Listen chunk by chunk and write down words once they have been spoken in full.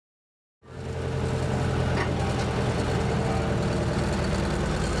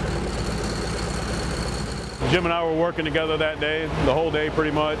Jim and I were working together that day, the whole day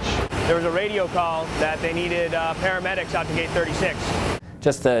pretty much. There was a radio call that they needed paramedics out to gate 36.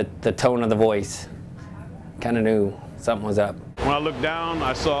 Just the tone of the voice, kind of knew something was up. When I looked down,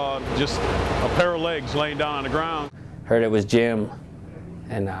 I saw just a pair of legs laying down on the ground. Heard it was Jim,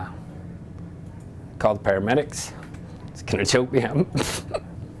 and called the paramedics. It's gonna choke me up.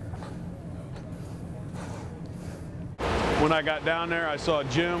 When I got down there, I saw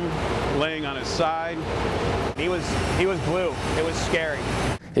Jim laying on his side. He was blue. It was scary.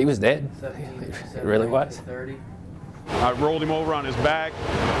 He was dead. It really was. I rolled him over on his back.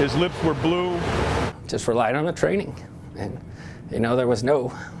 His lips were blue. Just relied on the training, and you know, there was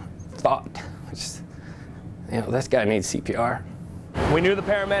no thought. Just, you know, this guy needs CPR. We knew the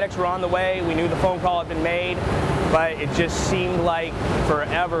paramedics were on the way. We knew the phone call had been made, but it just seemed like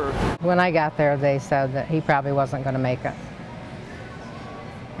forever. When I got there, they said that he probably wasn't going to make it,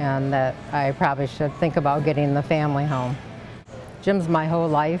 and that I probably should think about getting the family home. Jim's my whole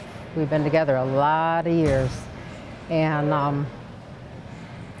life. We've been together a lot of years, and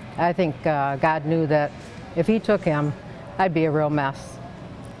I think God knew that if he took him, I'd be a real mess.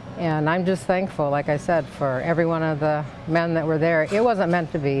 And I'm just thankful, like I said, for every one of the men that were there. It wasn't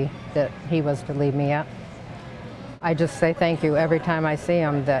meant to be that he was to leave me yet. I just say thank you every time I see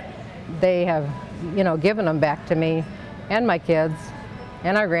him, that they have, you know, given them back to me and my kids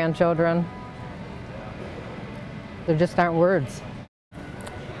and our grandchildren. There just aren't words.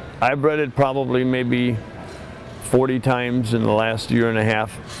 I've read it probably maybe 40 times in the last year and a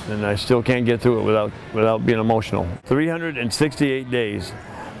half, and I still can't get through it without being emotional. 368 days.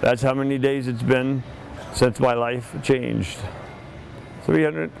 That's how many days it's been since my life changed.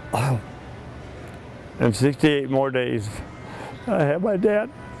 368 more days. I have my dad.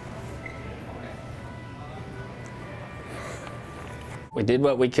 We did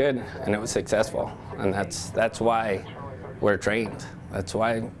what we could, and it was successful, and that's why we're trained. That's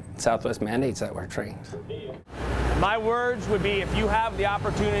why Southwest mandates that we're trained. My words would be, if you have the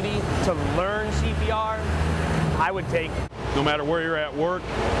opportunity to learn CPR, I would take it. No matter where you're at work,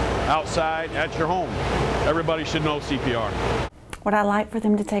 outside, at your home, everybody should know CPR. What I like for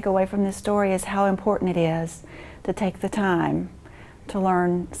them to take away from this story is how important it is to take the time to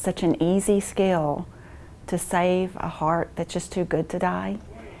learn such an easy skill to save a heart that's just too good to die,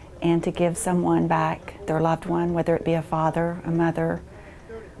 and to give someone back their loved one, whether it be a father, a mother,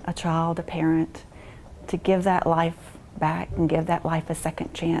 a child, a parent, to give that life back and give that life a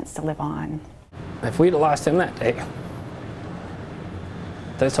second chance to live on. If we'd have lost him that day,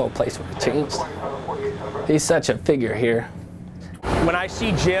 this whole place would have changed. He's such a figure here. When I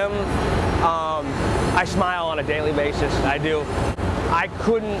see Jim, I smile on a daily basis. I do. I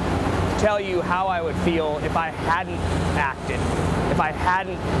couldn't tell you how I would feel if I hadn't acted, if I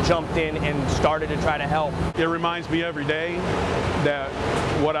hadn't jumped in and started to try to help. It reminds me every day that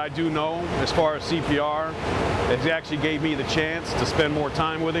what I do know as far as CPR, it actually gave me the chance to spend more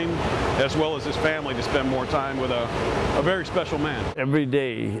time with him, as well as his family to spend more time with a very special man. Every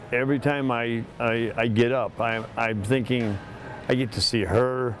day, every time I get up, I'm thinking I get to see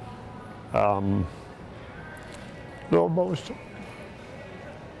her. Almost.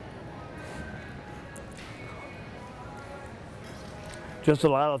 Just a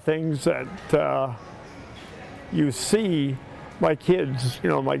lot of things that you see my kids, you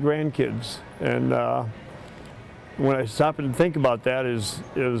know, my grandkids, and when I stop and think about that is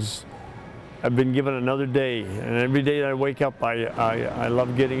I've been given another day, and every day that I wake up, I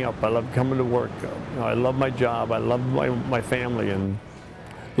love getting up. I love coming to work. You know, I love my job. I love my family, and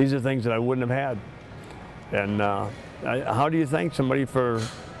these are things that I wouldn't have had. And how do you thank somebody for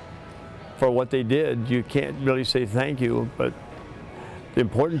what they did? You can't really say thank you, but the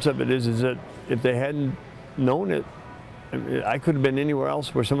importance of it is that if they hadn't known it, I could have been anywhere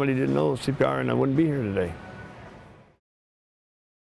else where somebody didn't know CPR, and I wouldn't be here today.